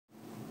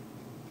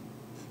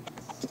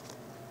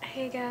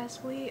Okay guys,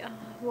 we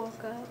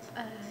woke up,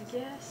 I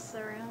guess,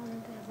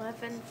 around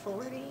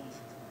 11:40.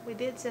 We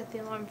did set the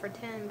alarm for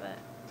 10, but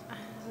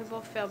we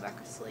both fell back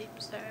asleep,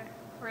 so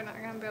we're not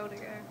going to be able to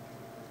go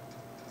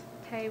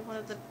pay one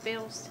of the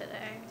bills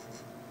today,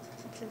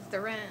 which is the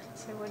rent,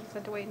 so we'll just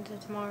have to wait until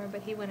tomorrow.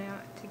 But he went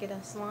out to get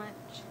us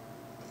lunch.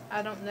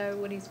 I don't know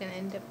what he's going to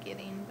end up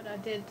getting, but I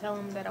did tell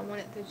him that I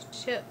wanted those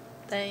chip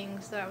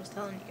things that I was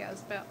telling you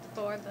guys about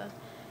before, the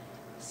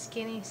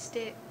skinny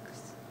sticks.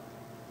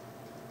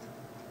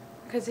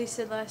 Because he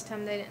said last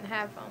time they didn't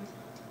have them.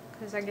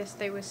 Because I guess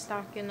they was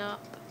stocking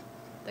up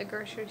the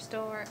grocery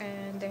store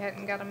and they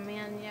hadn't got them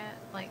in yet.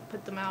 Like,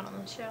 put them out on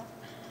the shelf.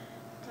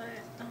 But,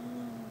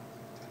 I'm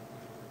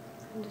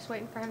just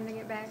waiting for him to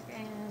get back.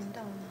 And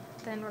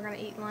then we're going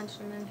to eat lunch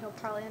and then he'll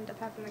probably end up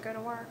having to go to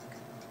work.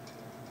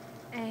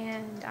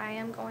 And I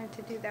am going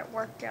to do that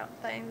workout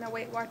thing, the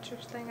Weight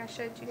Watchers thing I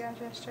showed you guys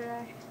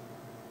yesterday.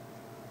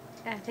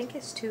 And I think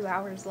it's 2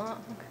 hours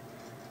long.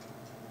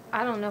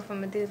 I don't know if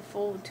I'm going to do the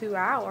full 2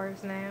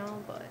 hours now,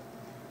 but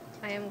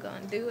I am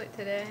going to do it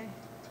today.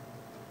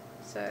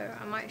 So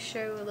I might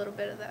show a little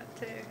bit of that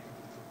too.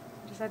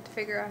 I just have to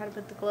figure out how to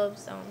put the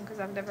gloves on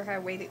because I've never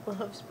had weighted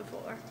gloves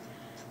before.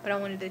 But I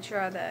wanted to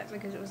try that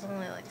because it was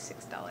only like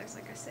 $6,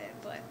 like I said.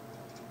 But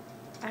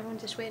I'm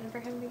just waiting for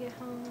him to get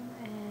home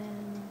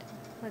and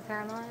with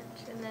our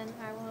lunch, and then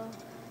I will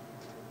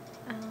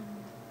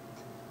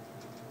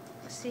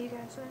see you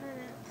guys in a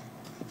minute.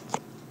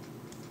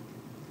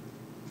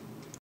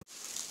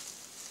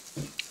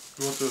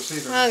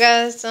 Well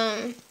guys,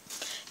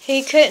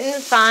 he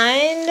couldn't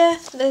find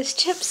those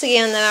chips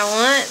again that I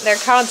want. They're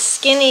called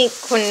skinny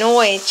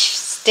quinoa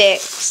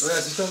sticks.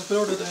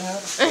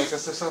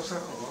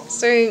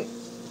 So he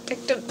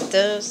picked up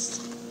this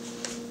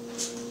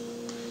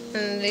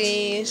and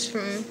these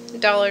from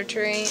Dollar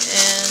Tree,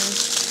 and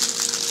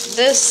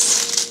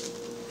this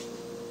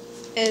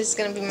is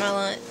gonna be my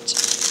lunch.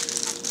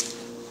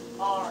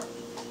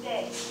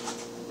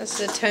 That's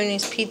the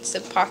Tony's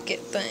Pizza Pocket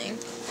thing.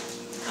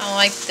 I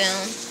like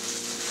them.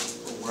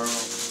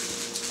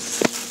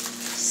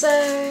 So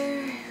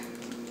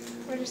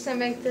we're just gonna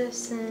make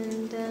this,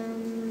 and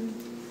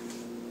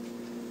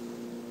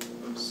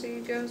I'll see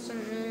you guys in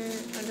a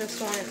minute. I just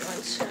wanted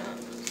my shop,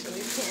 so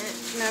we can't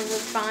never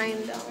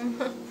find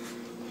them.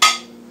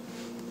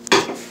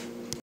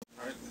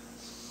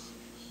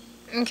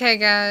 Okay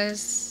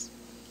guys,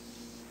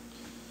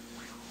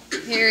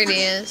 here it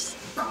is,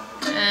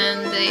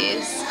 and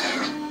these.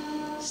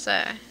 So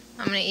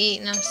I'm going to eat,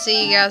 and I'll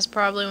see you guys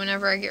probably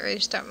whenever I get ready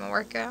to start my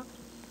workout.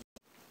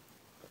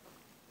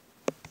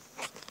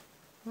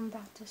 I'm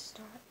about to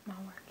start my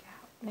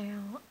workout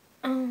now.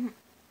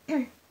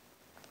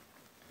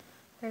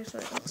 There's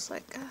what it looks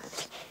like,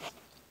 guys.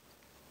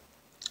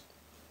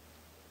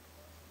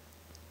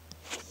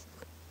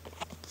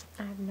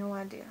 I have no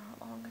idea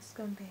how long it's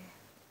going to be.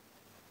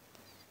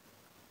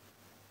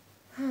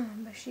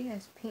 But she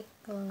has pink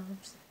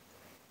gloves.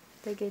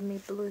 They gave me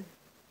blue.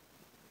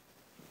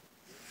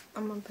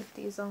 I'm going to put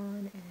these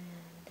on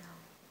and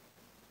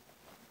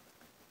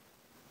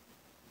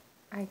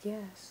I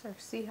guess, or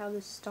see how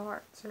this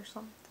starts or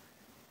something.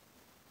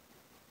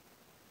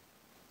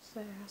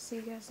 So I'll see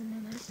you guys in a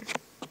minute.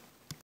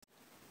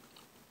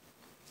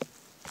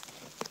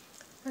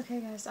 Okay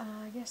guys,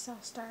 I guess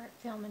I'll start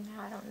filming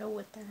now. I don't know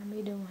what they're going to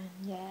be doing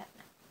yet.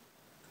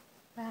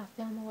 But I'll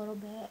film a little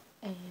bit,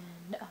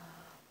 and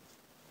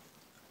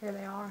here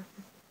they are.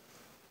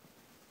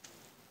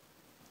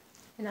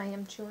 And I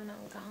am chewing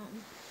on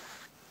gum.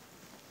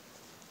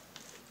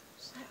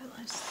 So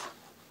let's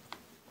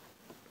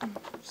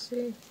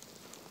see.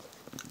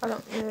 I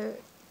don't know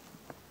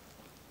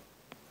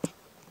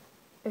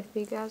if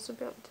you guys will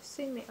be able to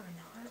see me or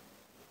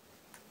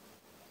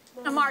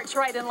not. Now march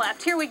right and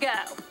left. Here we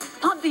go.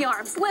 Pump the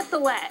arms, lift the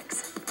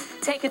legs.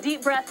 Take a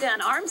deep breath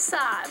in, arms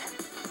side.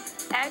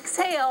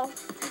 Exhale.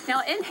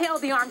 Now inhale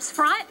the arms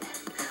front.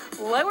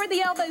 Lower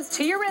the elbows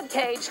to your rib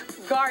cage.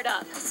 Guard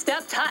up.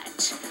 Step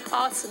touch.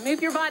 Awesome.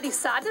 Move your body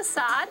side to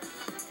side.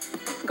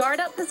 Guard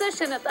up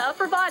position at the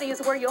upper body is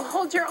where you'll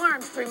hold your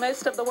arms through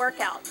most of the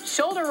workout.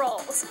 Shoulder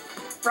rolls.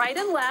 Right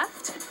and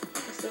left.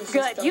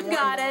 Good. You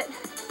got it.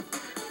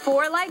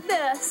 4 like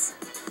this.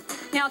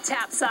 Now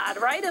tap side.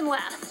 Right and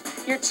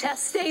left. Your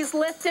chest stays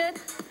lifted.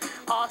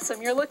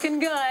 Awesome. You're looking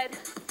good.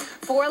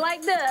 4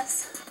 like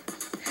this.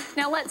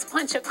 Now let's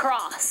punch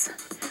across.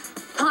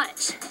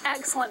 Punch.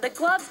 Excellent. The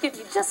gloves give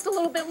you just a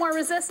little bit more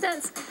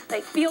resistance.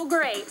 They feel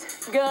great.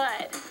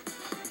 Good.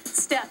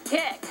 Step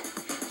kick.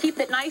 Keep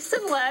it nice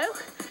and low.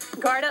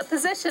 Guard up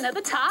position at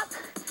the top.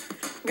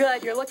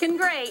 Good. You're looking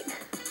great.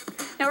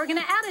 Now we're going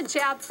to add a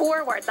jab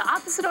forward. The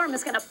opposite arm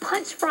is going to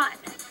punch front.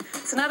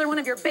 It's another one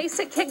of your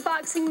basic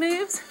kickboxing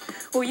moves.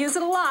 We'll use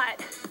it a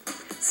lot.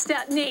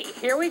 Step knee.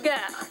 Here we go.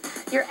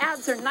 Your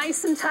abs are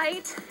nice and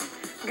tight.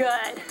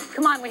 Good.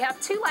 Come on. We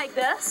have 2 like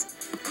this.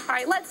 All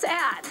right. Let's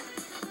add.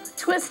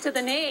 Twist to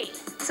the knee.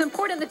 It's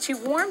important that you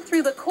warm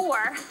through the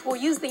core. We'll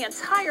use the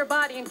entire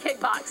body in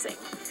kickboxing.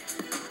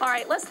 All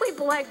right, let's leave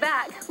the leg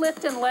back.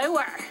 Lift and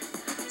lower.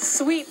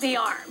 Sweep the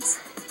arms.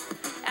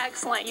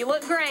 Excellent. You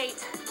look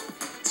great.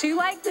 2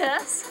 like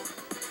this.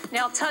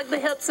 Now tug the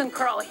hips and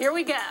curl. Here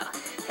we go.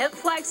 Hip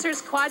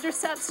flexors,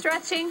 quadriceps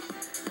stretching,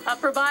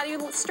 upper body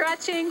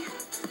stretching.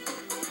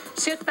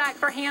 Shift back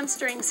for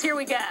hamstrings. Here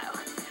we go.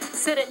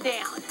 Sit it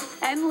down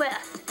and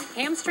lift.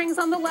 Hamstrings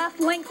on the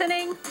left,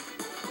 lengthening.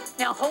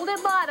 Now hold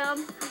it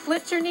bottom.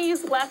 Lift your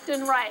knees left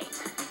and right.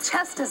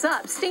 Chest is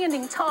up,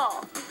 standing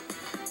tall.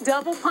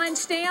 Double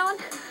punch down,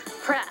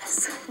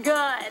 press.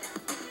 Good.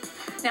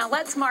 Now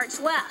let's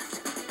march left.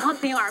 Pump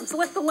the arms,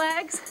 lift the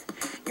legs.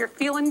 You're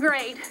feeling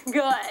great.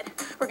 Good.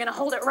 We're gonna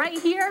hold it right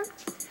here.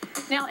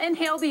 Now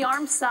inhale the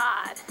arms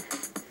side.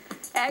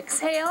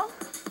 Exhale.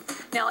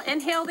 Now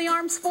inhale the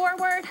arms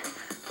forward.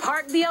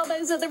 Park the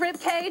elbows of the rib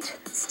cage.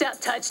 Step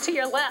touch to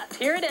your left.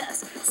 Here it is.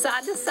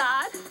 Side to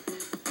side.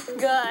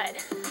 Good.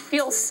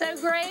 Feels so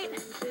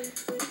great.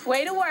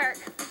 Way to work.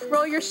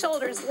 Roll your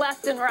shoulders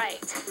left and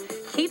right.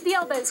 Keep the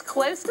elbows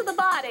close to the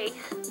body.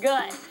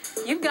 Good.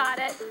 You've got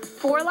it.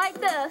 4 like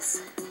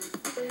this.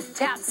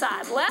 Tap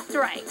side, left,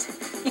 right.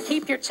 You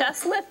keep your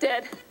chest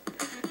lifted.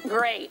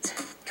 Great.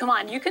 Come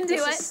on, you can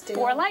do it.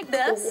 4 like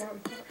this.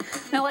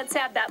 Now let's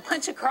add that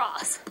punch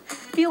across.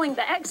 Feeling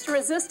the extra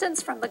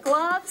resistance from the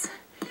gloves.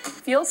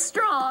 Feel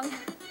strong.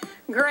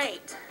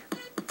 Great.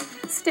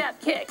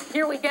 Step kick.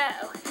 Here we go.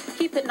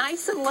 Keep it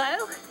nice and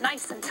low,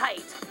 nice and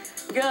tight.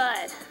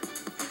 Good.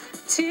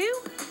 2.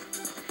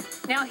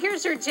 Now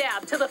here's your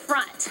jab to the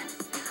front.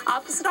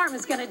 Opposite arm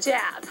is going to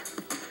jab.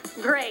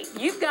 Great.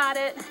 You've got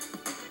it.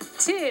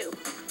 2.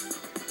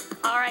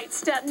 All right,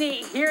 step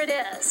knee. Here it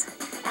is.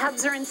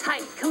 Abs are in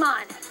tight. Come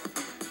on.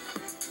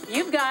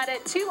 You've got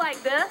it. 2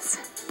 like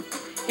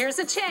this. Here's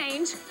a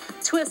change.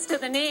 Twist to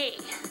the knee.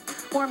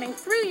 Warming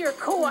through your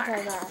core.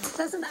 Okay,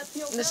 Doesn't that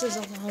feel good? this is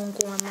a long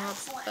warm up,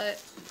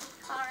 but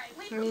All right,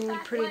 I mean, you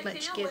pretty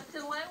much get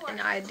an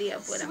idea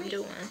of what I'm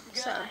doing.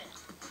 So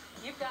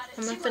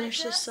I'm gonna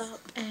finish this up,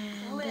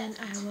 and then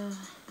I will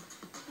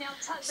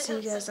see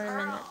you guys in a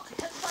minute.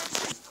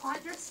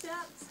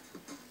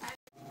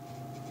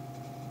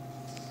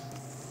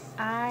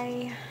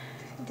 I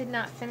did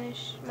not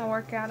finish my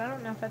workout. I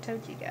don't know if I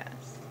told you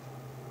guys.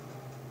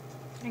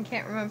 I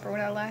can't remember when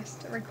I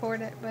last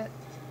recorded, but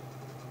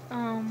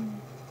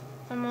I'm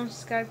on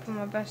Skype with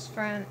my best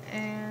friend,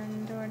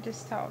 and we're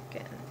just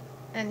talking.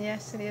 And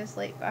yes, it is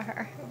late by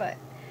her, but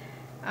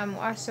I'm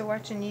also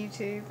watching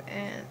YouTube,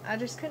 and I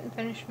just couldn't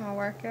finish my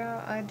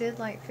workout. I did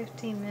like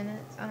 15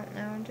 minutes. I don't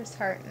know. I'm just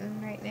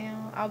hurting right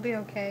now. I'll be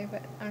okay,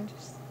 but I'm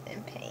just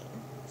in pain.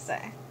 So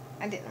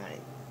I didn't want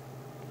to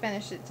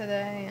finish it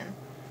today, and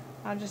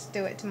I'll just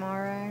do it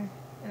tomorrow.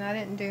 And I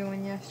didn't do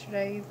one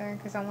yesterday either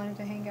because I wanted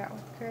to hang out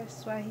with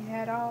Chris while he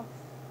had off.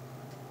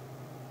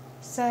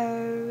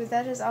 So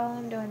that is all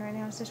I'm doing right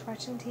now, is just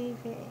watching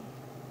TV.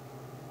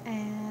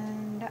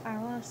 And I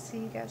will see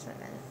you guys in a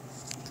minute.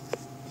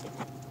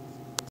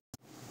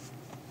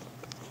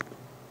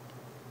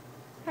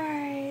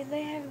 Alright,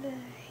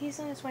 he's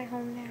on his way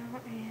home now,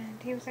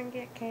 and he was gonna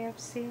get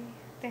KFC.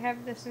 They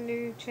have this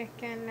new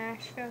chicken,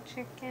 Nashville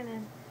chicken,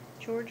 and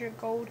Georgia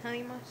Gold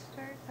honey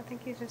mustard. I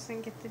think he's just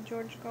gonna get the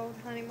Georgia Gold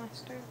honey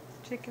mustard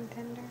chicken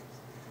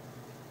tenders.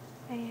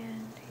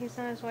 And he's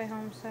on his way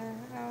home, so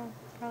I'll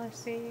probably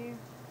see you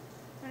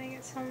when he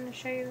gets home to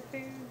show you the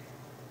food.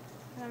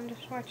 I'm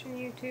just watching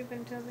YouTube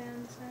until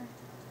then, so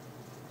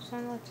just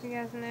want to let you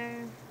guys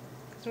know,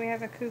 because we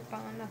have a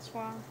coupon, that's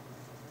why.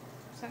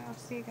 So I'll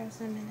see you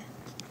guys in a minute.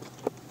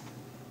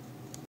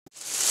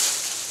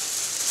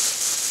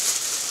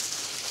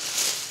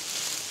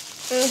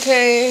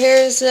 Okay,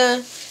 here's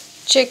the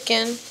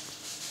chicken,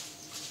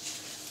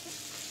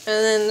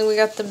 and then we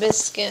got the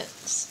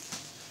biscuits,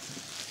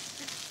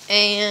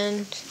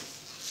 and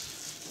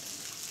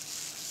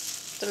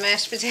the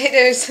mashed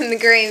potatoes and the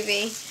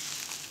gravy.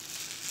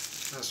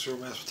 That's your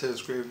mashed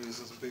potatoes, gravy, and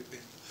some baked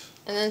beans.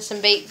 And then some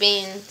baked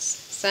beans.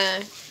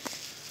 So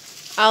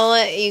I'll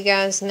let you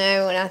guys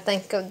know what I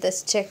think of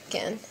this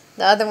chicken.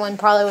 The other one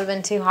probably would have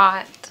been too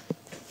hot.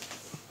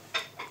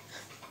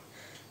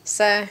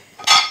 So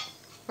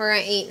we're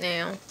gonna eat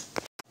now.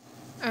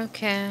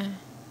 Okay.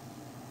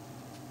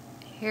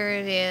 Here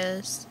it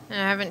is.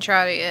 And I haven't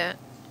tried it yet.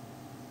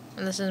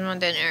 And this is my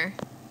dinner.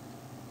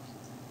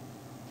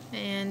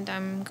 And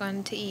I'm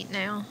going to eat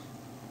now.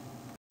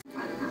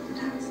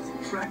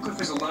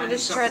 I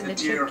just tried the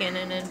chicken,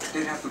 and then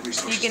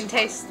you can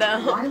taste the I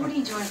can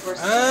honey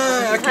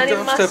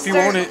dump stuff you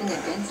want it.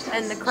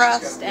 and the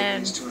crust,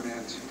 and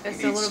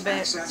it's a little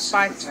bit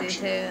spicy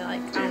too,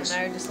 like, I don't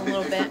know, just a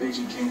little bit.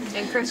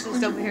 And Chris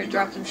was over here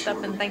dropping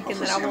stuff and thinking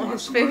that I want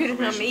his food,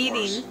 and I'm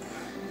eating.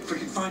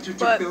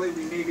 But,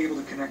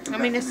 I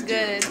mean, it's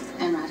good.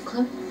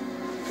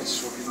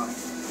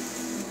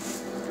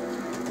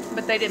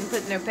 But they didn't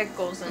put no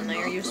pickles in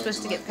there. You're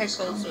supposed to get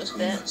pickles with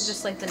it,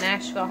 just like the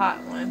Nashville hot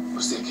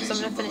one. So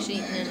I'm gonna finish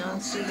eating, and I'll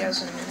see you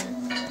guys in a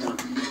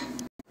minute.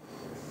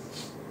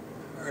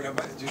 Alright, I'm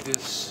about to do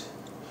this.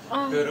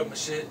 Build up my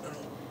shit.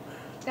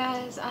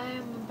 Guys, I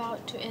am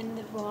about to end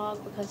the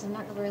vlog because I'm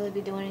not going to really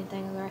be doing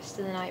anything the rest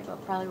of the night,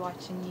 but probably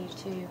watching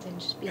YouTube and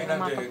just be on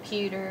my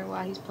computer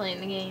while he's playing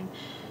the game.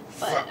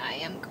 But I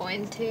am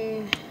going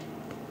to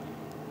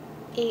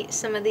eat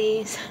some of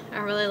these. I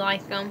really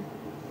like them.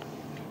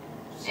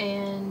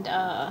 And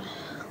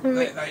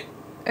Night.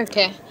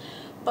 okay,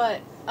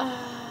 but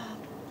I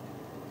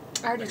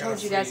already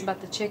told you guys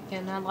about the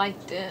chicken. I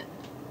liked it,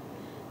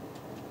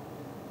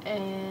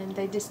 and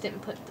they just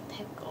didn't put the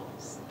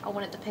pickles. I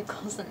wanted the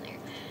pickles in there.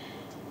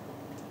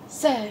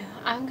 So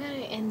I'm gonna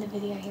end the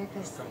video here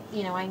because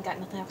you know I ain't got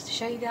nothing else to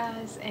show you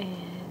guys,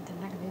 and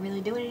I'm not gonna be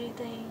really doing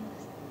anything.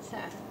 So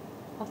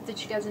hope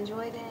that you guys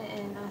enjoyed it,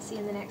 and I'll see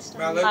you in the next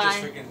one. I love this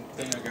Bye. freaking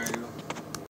thing I got you.